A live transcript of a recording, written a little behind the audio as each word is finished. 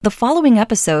The following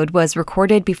episode was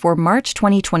recorded before March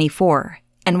 2024,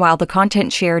 and while the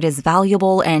content shared is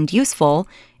valuable and useful,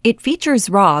 it features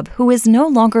Rob, who is no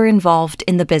longer involved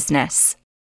in the business.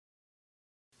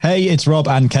 Hey, it's Rob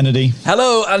and Kennedy.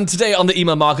 Hello, and today on the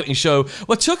Email Marketing Show,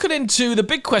 we're tucking into the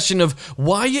big question of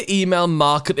why your email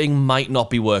marketing might not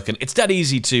be working. It's dead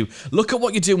easy to look at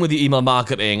what you're doing with your email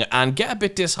marketing and get a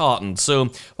bit disheartened. So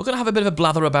we're going to have a bit of a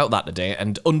blather about that today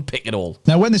and unpick it all.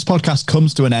 Now, when this podcast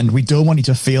comes to an end, we don't want you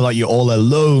to feel like you're all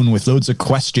alone with loads of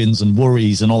questions and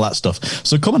worries and all that stuff.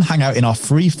 So come and hang out in our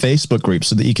free Facebook group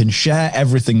so that you can share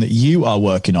everything that you are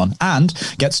working on and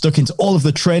get stuck into all of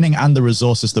the training and the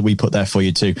resources that we put there for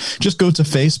you too. Just go to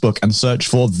Facebook and search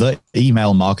for the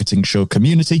Email Marketing Show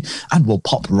community and we'll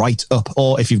pop right up.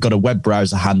 Or if you've got a web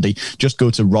browser handy, just go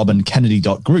to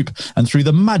robandkennedy.group and through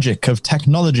the magic of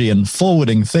technology and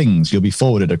forwarding things, you'll be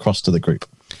forwarded across to the group.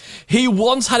 He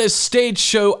once had his stage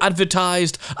show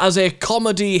advertised as a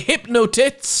comedy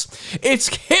hypnotist. It's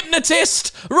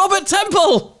hypnotist Robert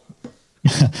Temple.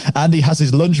 And he has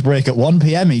his lunch break at 1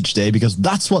 p.m. each day because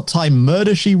that's what time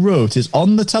Murder, She Wrote is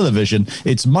on the television.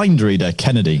 It's Mind Reader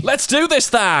Kennedy. Let's do this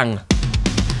thing.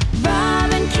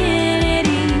 Rob and Kennedy.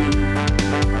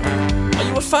 Are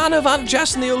you a fan of Aunt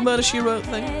Jess and the old Murder, She Wrote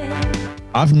thing?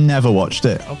 I've never watched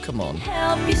it. Oh, come on.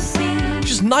 Help you see.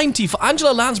 She's 90.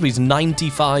 Angela Lansbury's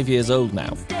 95 years old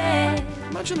now.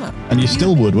 Imagine that. And you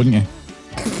still would, wouldn't you?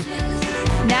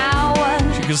 Now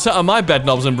She could sit on my bed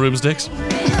knobs and broomsticks.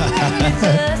 I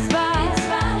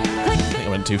think I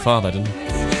went too far there, didn't I?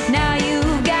 Now you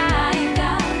got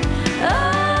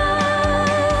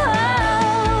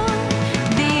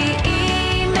the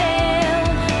Email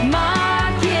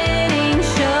Marketing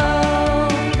Show.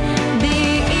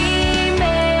 The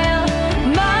Email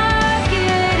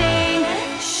Marketing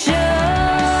Show.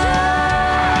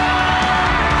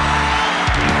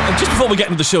 And just before we get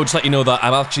into the show, just let you know that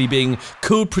I'm actually being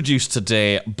co-produced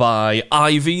today by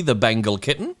Ivy, the Bengal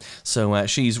kitten. So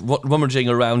she's rummaging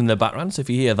around in the background. So if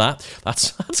you hear that,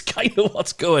 that's kind of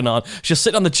what's going on. She's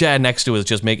sitting on the chair next to us,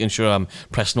 just making sure I'm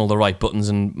pressing all the right buttons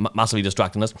and massively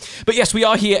distracting us. But yes, we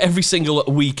are here every single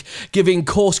week, giving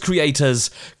course creators,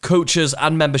 coaches,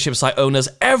 and membership site owners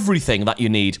everything that you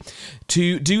need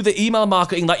to do the email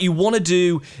marketing that you want to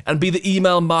do and be the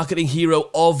email marketing hero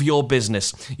of your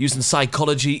business using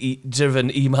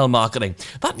psychology-driven email marketing.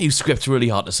 That new script's really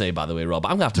hard to say, by the way, Rob.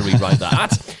 I'm going to have to rewrite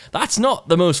that. That's not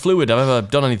the most fluid I've ever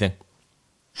done anything.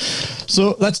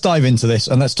 So let's dive into this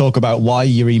and let's talk about why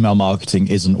your email marketing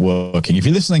isn't working. If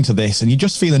you're listening to this and you're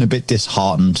just feeling a bit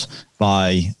disheartened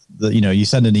by you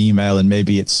send an email and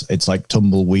maybe it's like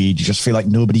tumbleweed. You just feel like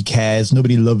nobody cares,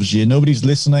 nobody loves you, nobody's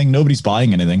listening, nobody's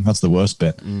buying anything. That's the worst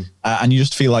bit. And you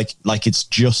just feel like it's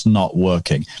just not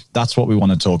working. That's what we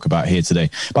want to talk about here today.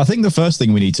 But I think the first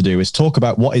thing we need to do is talk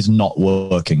about what is not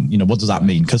working. What does that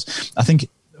mean? Because I think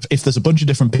if there's a bunch of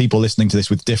different people listening to this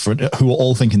with who are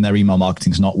all thinking their email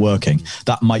marketing is not working,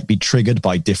 that might be triggered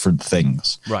by different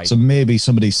things. Right. So maybe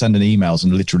somebody's sending emails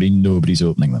and literally nobody's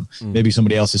opening them. Maybe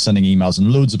somebody else is sending emails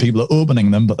and loads of people are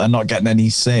opening them, but they're not getting any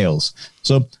sales.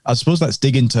 So I suppose let's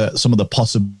dig into some of the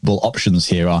possible options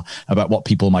here about what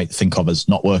people might think of as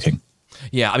not working.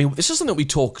 Yeah, I mean, this is something that we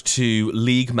talk to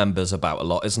league members about a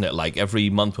lot, isn't it? Like every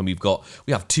month when we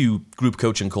have 2 group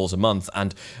coaching calls a month,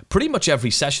 and pretty much every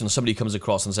session somebody comes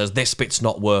across and says, this bit's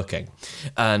not working.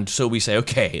 And so we say,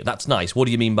 okay, that's nice. What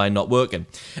do you mean by not working?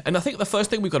 And I think the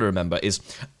first thing we've got to remember is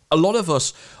a lot of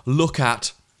us look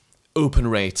at open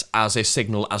rate as a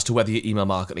signal as to whether your email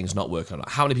marketing is not working or not.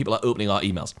 How many people are opening our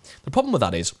emails? The problem with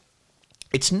that is,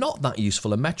 it's not that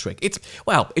useful a metric.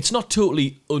 It's not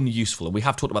totally unuseful, and we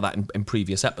have talked about that in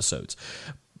previous episodes.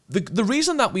 The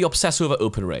reason that we obsess over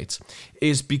open rates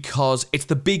is because it's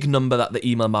the big number that the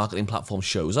email marketing platform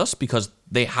shows us because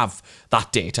they have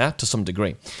that data to some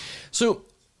degree. So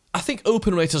I think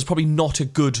open rate is probably not a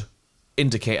good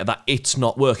indicator that it's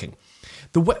not working.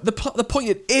 The point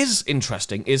that is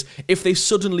interesting is if they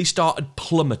suddenly started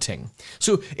plummeting.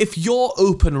 So if your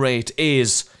open rate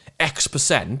is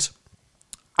X%,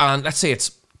 and let's say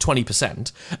it's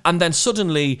 20%, and then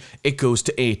suddenly it goes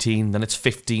to 18, then it's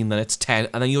 15, then it's 10,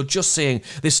 and then you're just seeing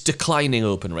this declining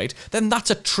open rate, then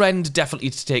that's a trend definitely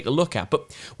to take a look at.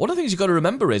 But one of the things you've got to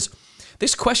remember is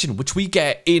this question, which we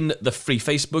get in the free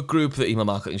Facebook group, the Email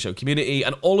Marketing Show community,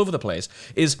 and all over the place,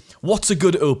 is what's a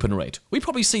good open rate? We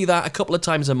probably see that a couple of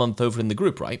times a month over in the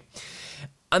group, right?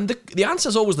 And the answer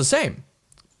is always the same.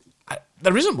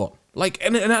 There isn't one.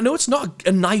 And I know it's not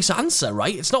a nice answer,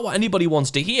 right? It's not what anybody wants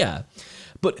to hear.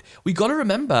 But we got to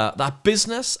remember that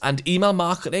business and email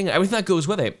marketing, everything that goes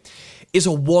with it, is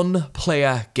a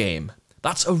one-player game.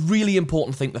 That's a really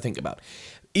important thing to think about.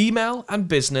 Email and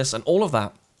business and all of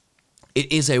that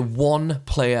It is a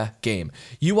one-player game.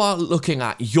 You are looking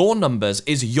at your numbers.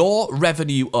 Is your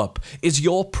revenue up? Is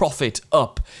your profit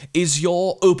up? Is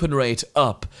your open rate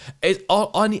up?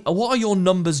 What are your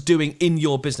numbers doing in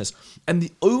your business? And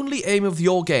the only aim of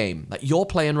your game that you're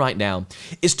playing right now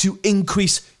is to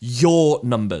increase your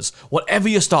numbers, whatever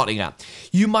you're starting at.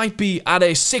 You might be at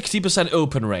a 60%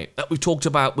 open rate that we've talked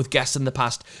about with guests in the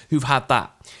past who've had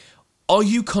that. Are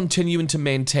you continuing to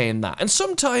maintain that? And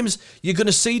sometimes you're going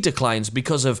to see declines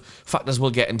because of factors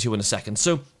we'll get into in a second.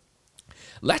 So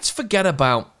let's forget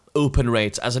about open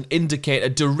rates as an indicator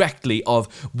directly of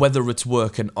whether it's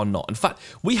working or not. In fact,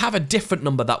 we have a different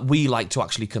number that we like to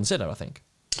actually consider, I think.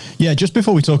 Yeah, just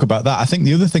before we talk about that, I think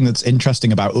the other thing that's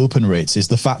interesting about open rates is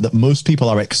the fact that most people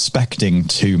are expecting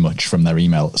too much from their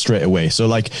email straight away. So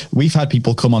like we've had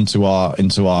people come into our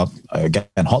again,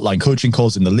 hotline coaching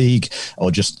calls in the league,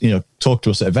 or just, talk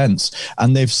to us at events.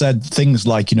 And they've said things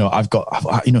like, I've got,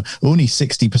 only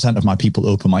 60% of my people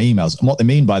open my emails. And what they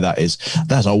mean by that is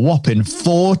there's a whopping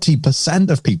 40%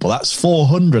 of people, that's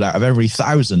 400 out of every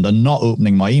 1,000 are not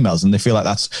opening my emails. And they feel like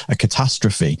that's a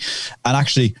catastrophe. And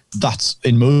actually that's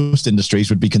in most industries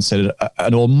would be considered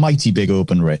an almighty big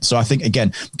open rate. So I think,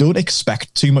 again, don't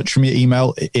expect too much from your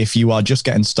email if you are just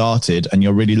getting started and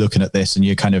you're really looking at this and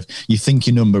you think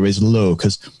your number is low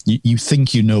because you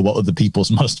think what other people's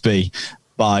must be.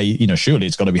 By, surely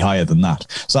it's got to be higher than that.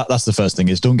 So that's the first thing,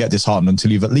 is don't get disheartened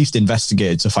until you've at least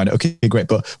investigated to find out, okay, great,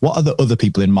 but what are the other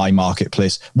people in my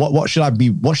marketplace? What should I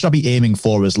be aiming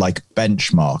for as like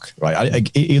benchmark,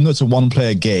 right? Even though it's a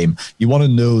one-player game, you want to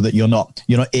know that you're not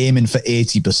aiming for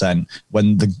 80%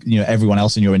 when everyone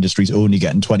else in your industry is only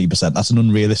getting 20%. That's an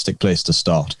unrealistic place to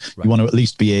start. Right. You want to at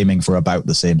least be aiming for about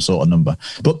the same sort of number.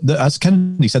 But as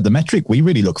Kennedy said, the metric we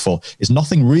really look for is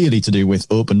nothing really to do with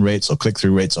open rates or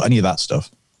click-through rates or any of that stuff.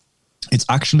 It's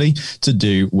actually to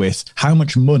do with how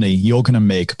much money you're going to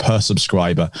make per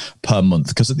subscriber per month.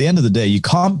 Because at the end of the day, you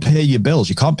can't pay your bills.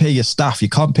 You can't pay your staff. You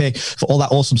can't pay for all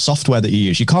that awesome software that you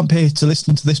use. You can't pay to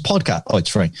listen to this podcast. Oh,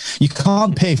 it's free. You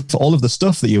can't pay for all of the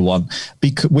stuff that you want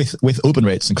with open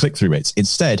rates and click-through rates.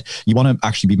 Instead, you want to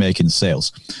actually be making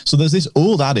sales. So there's this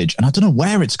old adage, and I don't know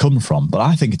where it's come from, but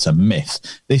I think it's a myth.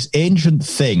 This ancient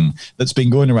thing that's been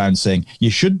going around saying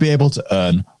you should be able to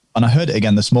earn, and I heard it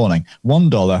again this morning,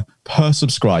 $1 per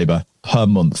subscriber per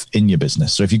month in your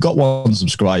business. So if you've got one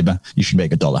subscriber, you should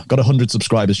make $1. Got 100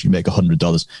 subscribers, you make $100.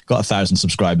 Got 1,000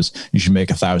 subscribers, you should make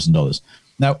 $1,000.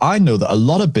 Now, I know that a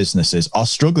lot of businesses are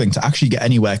struggling to actually get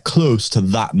anywhere close to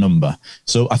that number.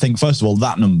 So I think, first of all,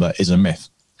 that number is a myth.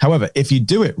 However, if you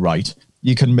do it right,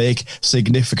 you can make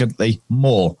significantly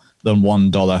more than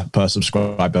 $1 per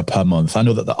subscriber per month. I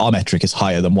know that our metric is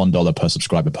higher than $1 per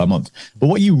subscriber per month. But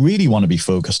what you really want to be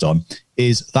focused on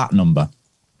is that number,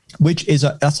 which is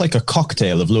that's like a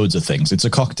cocktail of loads of things. It's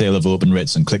a cocktail of open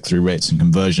rates and click-through rates and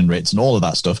conversion rates and all of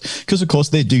that stuff. Because, of course,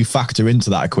 they do factor into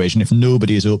that equation. If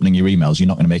nobody is opening your emails, you're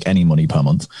not going to make any money per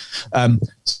month.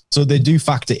 So they do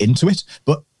factor into it,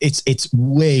 but it's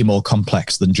way more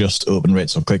complex than just open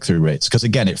rates or click-through rates. Because,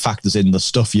 again, it factors in the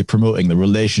stuff you're promoting, the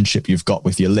relationship you've got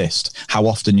with your list, how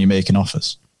often you're making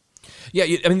offers. Yeah,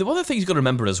 I mean, one of the things you've got to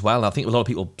remember as well, and I think a lot of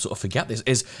people sort of forget this,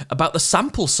 is about the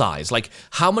sample size, like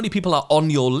how many people are on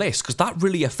your list, because that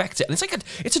really affects it. And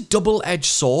it's a double-edged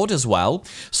sword as well.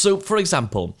 So, for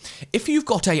example, if you've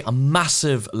got a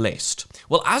massive list,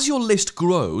 well, as your list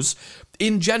grows,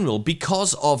 in general,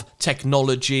 because of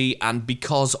technology and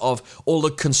because of all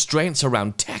the constraints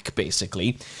around tech,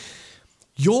 basically,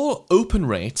 your open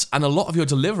rates and a lot of your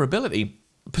deliverability,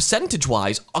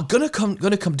 percentage-wise, are gonna come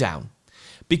down.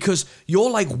 Because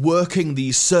you're like working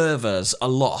these servers a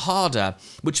lot harder,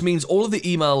 which means all of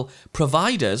the email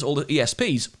providers, all the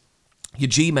ESPs, your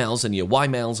Gmails and your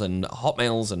Ymails and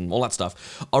Hotmails and all that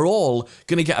stuff are all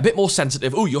going to get a bit more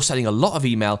sensitive. Oh, you're sending a lot of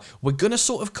email. We're going to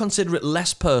sort of consider it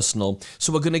less personal,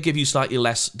 so we're going to give you slightly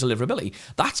less deliverability.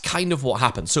 That's kind of what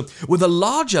happens. So with a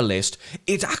larger list,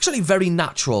 it's actually very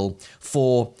natural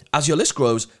for, as your list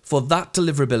grows, for that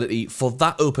deliverability, for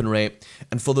that open rate,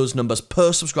 and for those numbers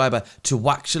per subscriber to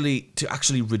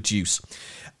actually reduce.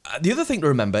 The other thing to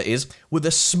remember is with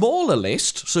a smaller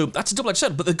list, so that's a double-edged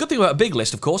sword, but the good thing about a big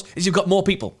list, of course, is you've got more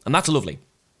people, and that's lovely.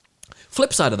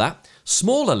 Flip side of that,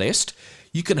 smaller list,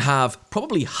 you can have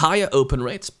probably higher open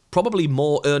rates, probably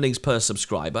more earnings per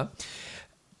subscriber,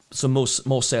 so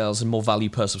more sales and more value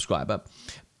per subscriber.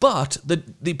 But the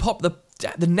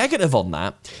negative on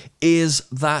that is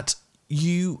that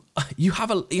you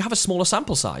have a smaller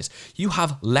sample size. You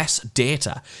have less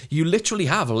data. You literally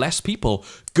have less people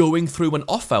going through an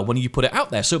offer when you put it out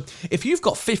there. So if you've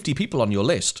got 50 people on your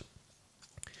list,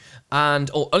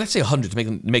 or let's say 100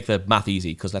 to make the math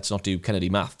easy, because let's not do Kennedy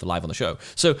math live on the show.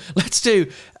 So let's do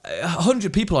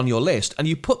 100 people on your list, and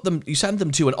you send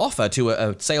them to an offer, to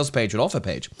a sales page or an offer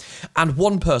page, and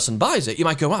one person buys it. You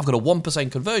might go, well, I've got a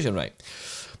 1% conversion rate.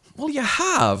 Well, you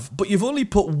have, but you've only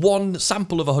put one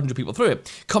sample of 100 people through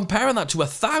it. Comparing that to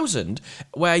 1,000,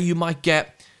 where you might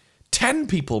get 10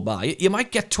 people buy it, you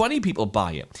might get 20 people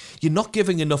buy it. You're not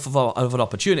giving enough of an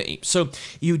opportunity. So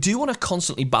you do want to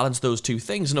constantly balance those two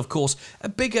things. And of course, a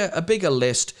bigger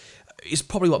list is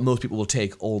probably what most people will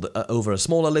take over a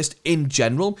smaller list in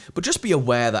general. But just be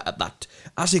aware that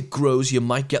as it grows, you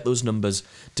might get those numbers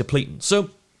depleting. So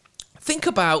think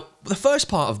about the first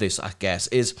part of this, I guess,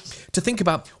 is to think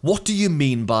about, what do you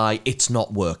mean by it's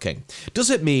not working?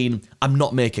 Does it mean I'm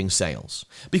not making sales?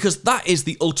 Because that is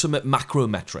the ultimate macro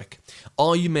metric.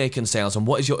 Are you making sales, and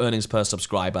what is your earnings per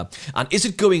subscriber? And is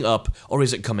it going up or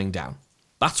is it coming down?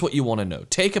 That's what you want to know.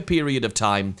 Take a period of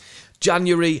time.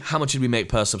 January, how much did we make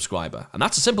per subscriber? And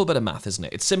that's a simple bit of math, isn't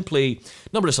it? It's simply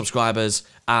number of subscribers,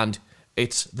 and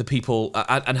it's the people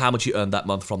and how much you earned that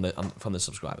month from the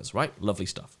subscribers, right? Lovely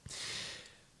stuff.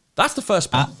 That's the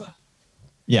first part.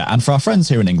 Yeah, and for our friends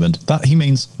here in England, that he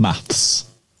means maths.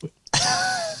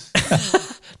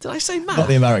 Did I say math? Not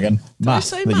the American. Math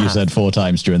say that math? you said 4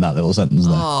 times during that little sentence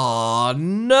there. Oh,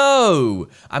 no.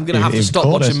 I'm going to have to You've stop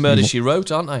caught watching it. Murder, She Wrote,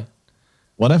 aren't I?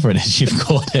 Whatever it is, you've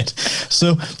caught it.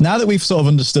 So now that we've sort of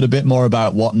understood a bit more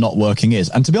about what not working is,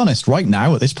 and to be honest, right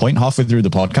now at this point, halfway through the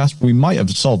podcast, we might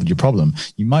have solved your problem.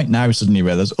 You might now suddenly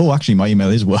realize, oh, actually, my email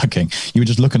is working. You were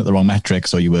just looking at the wrong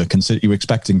metrics, or you were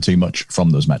expecting too much from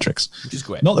those metrics. Which is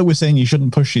great. Not that we're saying you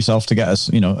shouldn't push yourself to get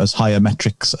as higher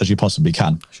metrics as you possibly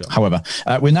can. Sure. However,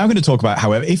 we're now going to talk about,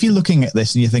 however, if you're looking at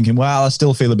this and you're thinking, well, I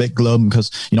still feel a bit glum because,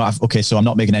 so I'm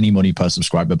not making any money per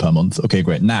subscriber per month. Okay,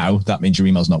 great. Now that means your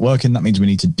email's not working. That means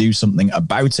we need to do something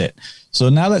about it. So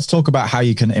now let's talk about how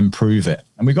you can improve it.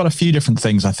 And we've got a few different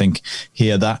things, I think,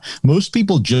 here that most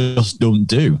people just don't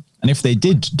do. And if they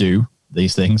did do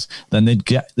these things, then they'd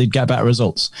get better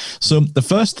results. So the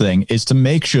first thing is to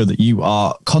make sure that you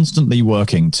are constantly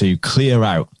working to clear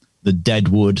out the dead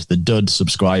wood, the dud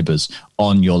subscribers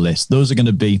on your list. Those are going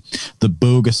to be the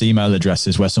bogus email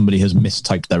addresses where somebody has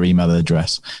mistyped their email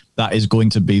address. That is going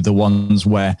to be the ones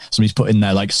where somebody's put in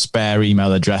their spare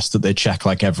email address that they check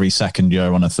every second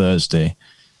year on a Thursday.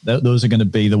 Those are going to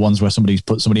be the ones where somebody's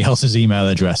put somebody else's email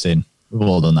address in. We've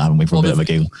all done that, haven't we, for a bit of a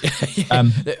giggle.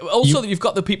 Also, you've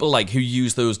got the people who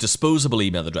use those disposable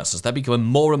email addresses. They're becoming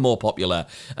more and more popular.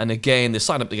 And again, they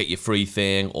sign up to get your free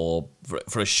thing or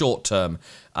for a short term,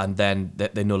 and then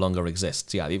they no longer exist.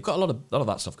 So yeah, you've got a lot of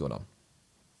that stuff going on.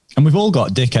 And we've all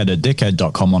got dickhead at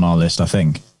dickhead.com on our list, I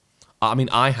think. I mean,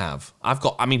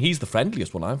 he's the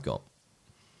friendliest one I've got.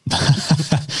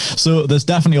 So there's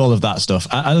definitely all of that stuff,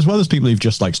 and as well as people who've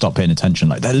just stopped paying attention,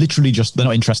 they're literally they're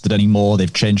not interested anymore.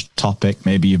 They've changed topic.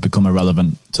 Maybe you've become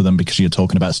irrelevant to them because you're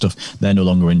talking about stuff they're no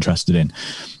longer interested in.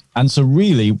 And so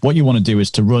really what you want to do is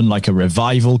to run a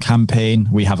revival campaign.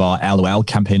 We have our LOL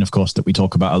campaign, of course, that we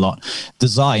talk about a lot,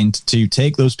 designed to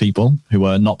take those people who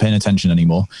are not paying attention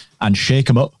anymore and shake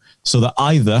them up so that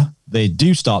either they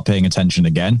do start paying attention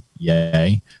again,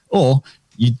 yay, or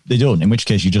they don't, in which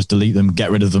case you just delete them,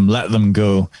 get rid of them, let them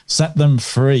go, set them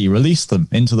free, release them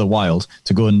into the wild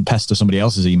to go and pester somebody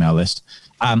else's email list.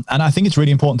 And I think it's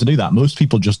really important to do that. Most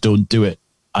people just don't do it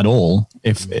at all,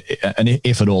 if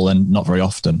at all, and not very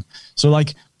often. So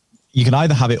you can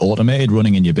either have it automated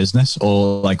running in your business,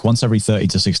 or once every 30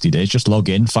 to 60 days, just log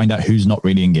in, find out who's not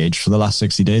really engaged for the last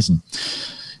 60 days and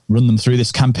run them through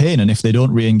this campaign. And if they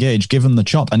don't re-engage, give them the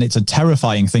chop. And it's a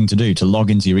terrifying thing to do, to log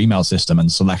into your email system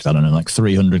and select,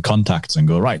 300 contacts and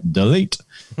go, right, delete.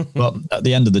 But at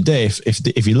the end of the day,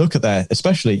 if you look at that,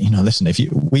 especially, listen,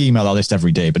 we email our list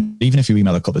every day, but even if you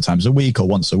email a couple of times a week or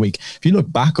once a week, if you look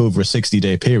back over a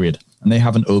 60-day period and they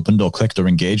haven't opened or clicked or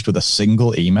engaged with a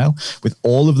single email, with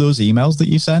all of those emails that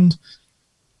you send,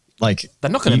 they're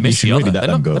not going to miss you. Really they're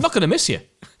not going to miss you.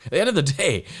 At the end of the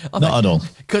day, not at all,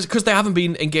 because they haven't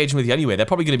been engaging with you anyway. They're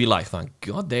probably going to be thank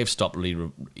God they've stopped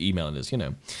emailing us.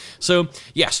 So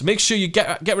yes, make sure you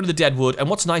get rid of the dead wood. And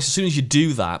what's nice, as soon as you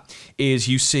do that, is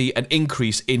you see an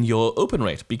increase in your open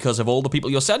rate because of all the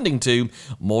people you're sending to.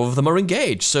 More of them are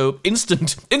engaged. So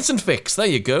instant fix. There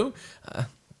you go.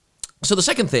 So the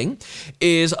second thing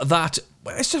is that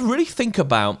let's just really think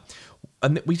about.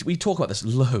 And we talk about this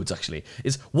loads, actually,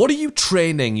 is what are you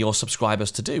training your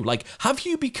subscribers to do? Have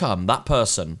you become that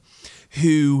person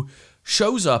who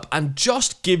shows up and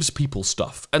just gives people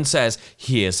stuff and says,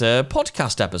 here's a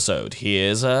podcast episode,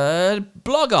 here's a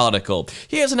blog article,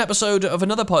 here's an episode of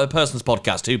another person's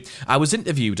podcast who I was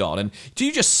interviewed on, and do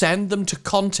you just send them to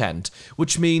content,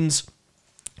 which means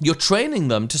you're training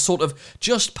them to sort of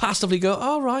just passively go,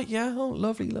 oh, right, yeah, oh,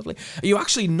 lovely, lovely. You're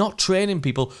actually not training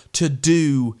people to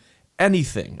do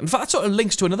anything. In fact, that sort of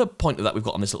links to another point that we've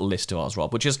got on this little list of ours,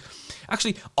 Rob, which is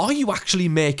actually, are you actually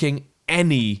making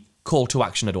any call to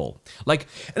action at all? Like,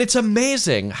 and it's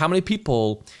amazing how many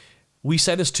people we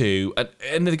say this to,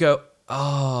 and they go,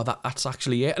 oh, that's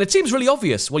actually it. And it seems really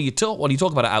obvious when you talk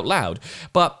about it out loud.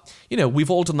 But, you know,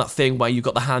 we've all done that thing where you've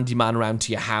got the handyman around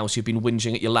to your house, you've been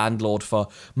whinging at your landlord for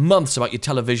months about your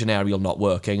television aerial not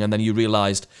working, and then you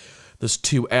realised there's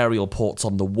 2 aerial ports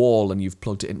on the wall and you've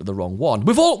plugged it into the wrong one.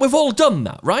 We've all done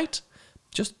that, right?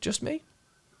 Just me?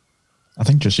 I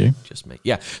think just you. Just me.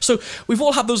 Yeah. So we've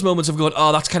all had those moments of going,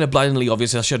 oh, that's kind of blindingly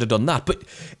obvious, I should have done that. But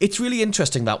it's really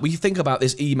interesting that we think about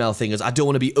this email thing as I don't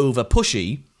want to be over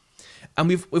pushy. And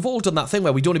we've all done that thing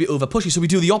where we don't want to be over pushy, so we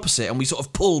do the opposite and we sort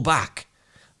of pull back.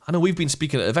 I know we've been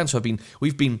speaking at events where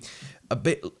we've been a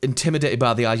bit intimidated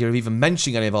by the idea of even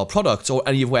mentioning any of our products or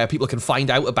any of where people can find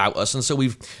out about us, and so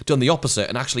we've done the opposite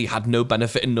and actually had no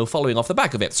benefit and no following off the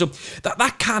back of it. So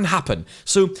that can happen.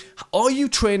 So are you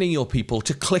training your people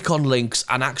to click on links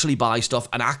and actually buy stuff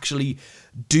and actually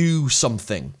do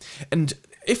something? And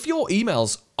if your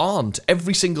emails aren't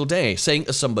every single day saying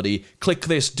to somebody, click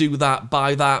this, do that,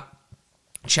 buy that,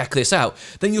 check this out,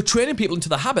 then you're training people into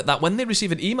the habit that when they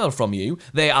receive an email from you,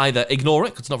 they either ignore it,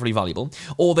 because it's not very valuable,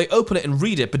 or they open it and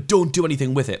read it, but don't do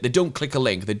anything with it. They don't click a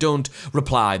link, they don't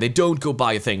reply, they don't go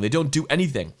buy a thing, they don't do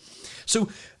anything. So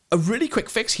a really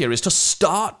quick fix here is to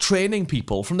start training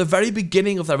people from the very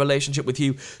beginning of their relationship with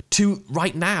you to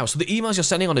right now. So the emails you're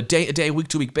sending on a day-to-day,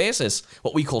 week-to-week basis,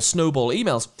 what we call snowball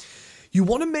emails, you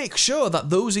want to make sure that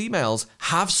those emails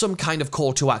have some kind of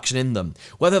call to action in them,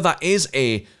 whether that is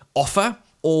a offer,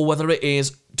 or whether it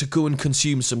is to go and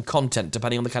consume some content,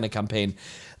 depending on the kind of campaign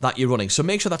that you're running. So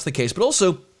make sure that's the case, but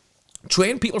also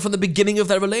train people from the beginning of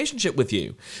their relationship with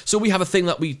you. So we have a thing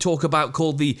that we talk about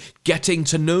called the getting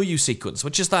to know you sequence,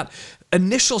 which is that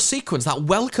initial sequence, that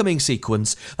welcoming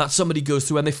sequence that somebody goes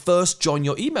through when they first join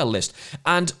your email list.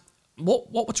 And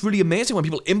what's really amazing when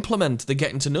people implement the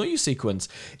getting to know you sequence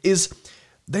is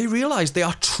they realize they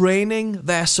are training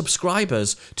their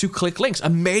subscribers to click links. A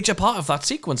major part of that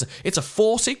sequence, it's a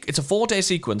 4-day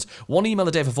sequence, 1 email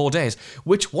a day for 4 days,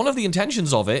 which one of the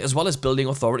intentions of it, as well as building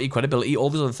authority, credibility, all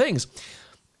those other things,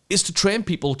 is to train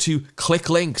people to click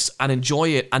links and enjoy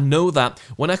it and know that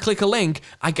when I click a link,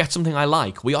 I get something I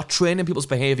like. We are training people's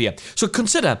behavior. So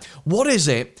consider, what is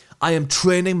it I am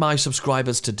training my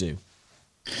subscribers to do?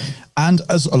 And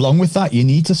along with that, you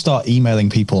need to start emailing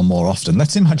people more often.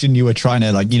 Let's imagine you were trying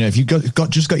to, like, you know, if you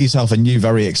got yourself a new,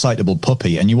 very excitable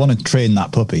puppy and you want to train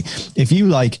that puppy. If you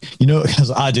because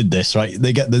I did this, right?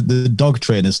 They get the dog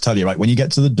trainers tell you, right, when you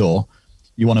get to the door,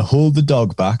 you want to hold the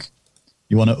dog back,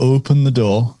 you want to open the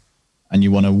door, and you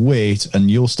want to wait,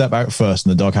 and you'll step out first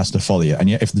and the dog has to follow you. And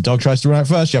if the dog tries to run out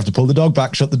first, you have to pull the dog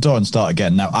back, shut the door, and start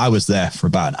again. Now, I was there for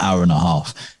about an hour and a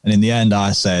half. And in the end,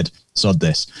 I said, sod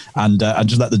this, and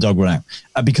just let the dog run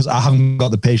out because I haven't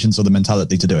got the patience or the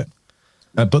mentality to do it.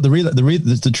 But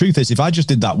the truth is, if I just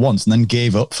did that once and then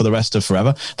gave up for the rest of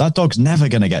forever, that dog's never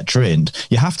going to get trained.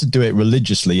 You have to do it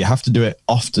religiously. You have to do it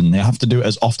often. You have to do it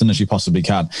as often as you possibly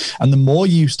can. And the more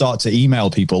you start to email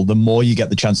people, the more you get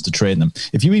the chance to train them.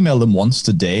 If you email them once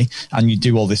a day and you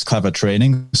do all this clever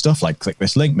training stuff, like click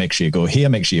this link, make sure you go here,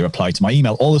 make sure you reply to my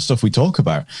email, all the stuff we talk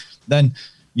about, then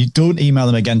you don't email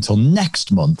them again till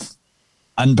next month.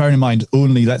 And bear in mind,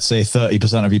 only, let's say,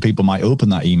 30% of your people might open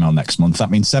that email next month.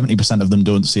 That means 70% of them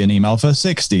don't see an email for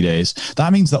 60 days.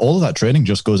 That means that all of that training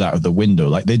just goes out of the window.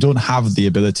 Like, they don't have the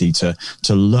ability to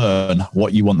learn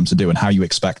what you want them to do and how you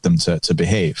expect them to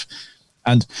behave.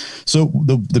 And so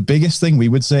the biggest thing we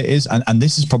would say is, and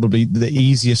this is probably the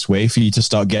easiest way for you to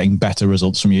start getting better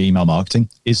results from your email marketing,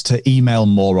 is to email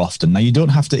more often. Now, you don't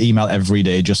have to email every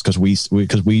day just because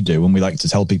we do, and we like to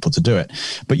tell people to do it,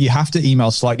 but you have to email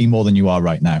slightly more than you are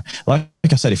right now. Like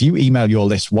I said, if you email your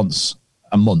list once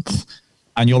a month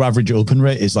and your average open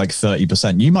rate is like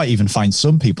 30%, you might even find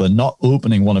some people are not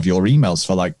opening one of your emails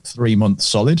for like 3 months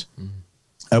solid.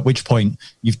 At which point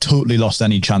you've totally lost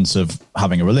any chance of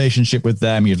having a relationship with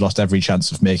them. You've lost every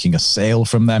chance of making a sale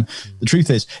from them. The truth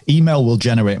is, email will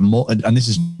generate more, and this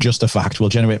is just a fact, will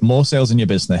generate more sales in your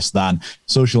business than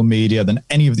social media, than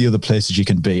any of the other places you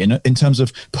can be. In terms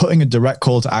of putting a direct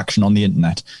call to action on the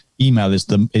internet, email is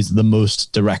the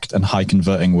most direct and high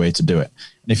converting way to do it.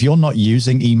 And if you're not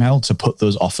using email to put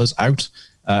those offers out,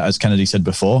 as Kennedy said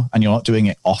before, and you're not doing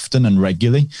it often and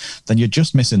regularly, then you're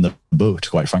just missing the boat,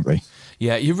 quite frankly.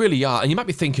 Yeah, you really are. And you might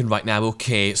be thinking right now,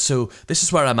 okay, so this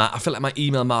is where I'm at. I feel like my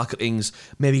email marketing's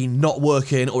maybe not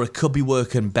working, or it could be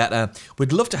working better.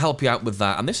 We'd love to help you out with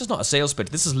that. And this is not a sales pitch.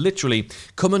 This is literally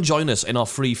come and join us in our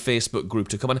free Facebook group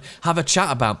to come and have a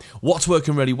chat about what's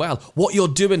working really well, what you're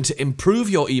doing to improve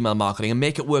your email marketing and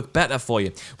make it work better for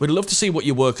you. We'd love to see what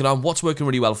you're working on, what's working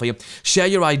really well for you. Share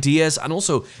your ideas, and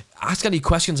also ask any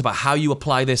questions about how you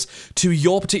apply this to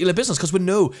your particular business, because we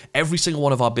know every single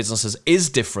one of our businesses is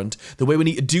different. The way we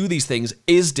need to do these things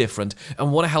is different, and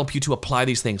we want to help you to apply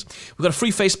these things. We've got a free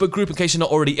Facebook group in case you're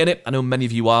not already in it. I know many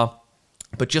of you are.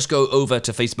 But just go over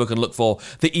to Facebook and look for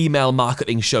the Email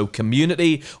Marketing Show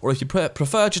community, or if you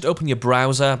prefer, just open your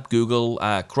browser, Google,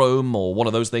 Chrome, or one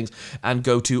of those things, and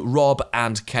go to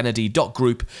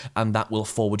robandkennedy.group, and that will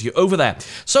forward you over there.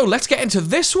 So let's get into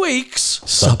this week's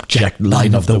Subject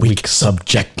line of the week.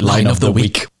 Subject line of the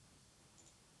week.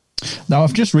 Now,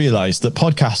 I've just realized that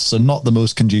podcasts are not the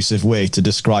most conducive way to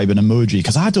describe an emoji,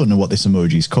 because I don't know what this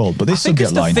emoji is called, but this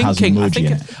subject line has an emoji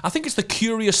in it. I think it's the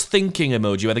curious thinking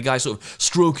emoji, where the guy's sort of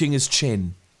stroking his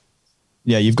chin.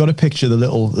 Yeah, you've got to picture the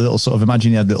little sort of,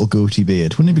 imagine he had a little goatee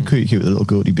beard. Wouldn't it be cute with a little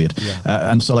goatee beard?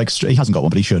 Yeah. And so like, he hasn't got one,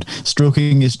 but he should.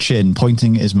 Stroking his chin,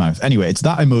 pointing at his mouth. Anyway, it's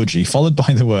that emoji followed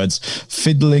by the words,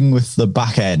 fiddling with the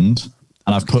back end.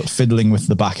 And I've put fiddling with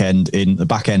the back end in, the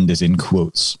back end is in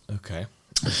quotes. Okay.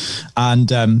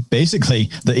 And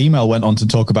basically, the email went on to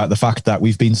talk about the fact that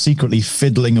we've been secretly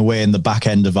fiddling away in the back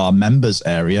end of our members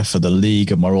area for the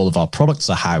league and where all of our products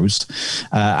are housed,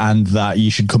 and that you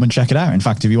should come and check it out. In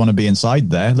fact, if you want to be inside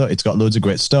there, look, it's got loads of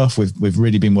great stuff. We've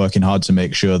really been working hard to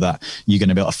make sure that you're going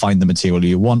to be able to find the material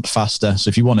you want faster. So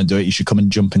if you want to do it, you should come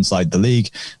and jump inside the league,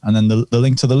 and then the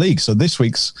link to the league. So this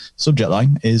week's subject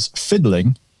line is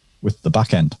fiddling with the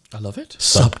back end. I love it.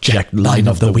 Subject line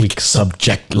of the week.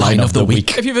 Subject line of the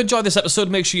week. If you've enjoyed this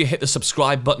episode, make sure you hit the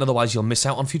subscribe button, otherwise you'll miss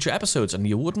out on future episodes, and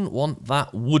you wouldn't want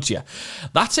that, would you?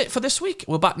 That's it for this week.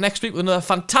 We're back next week with another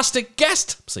fantastic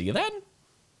guest. See you then.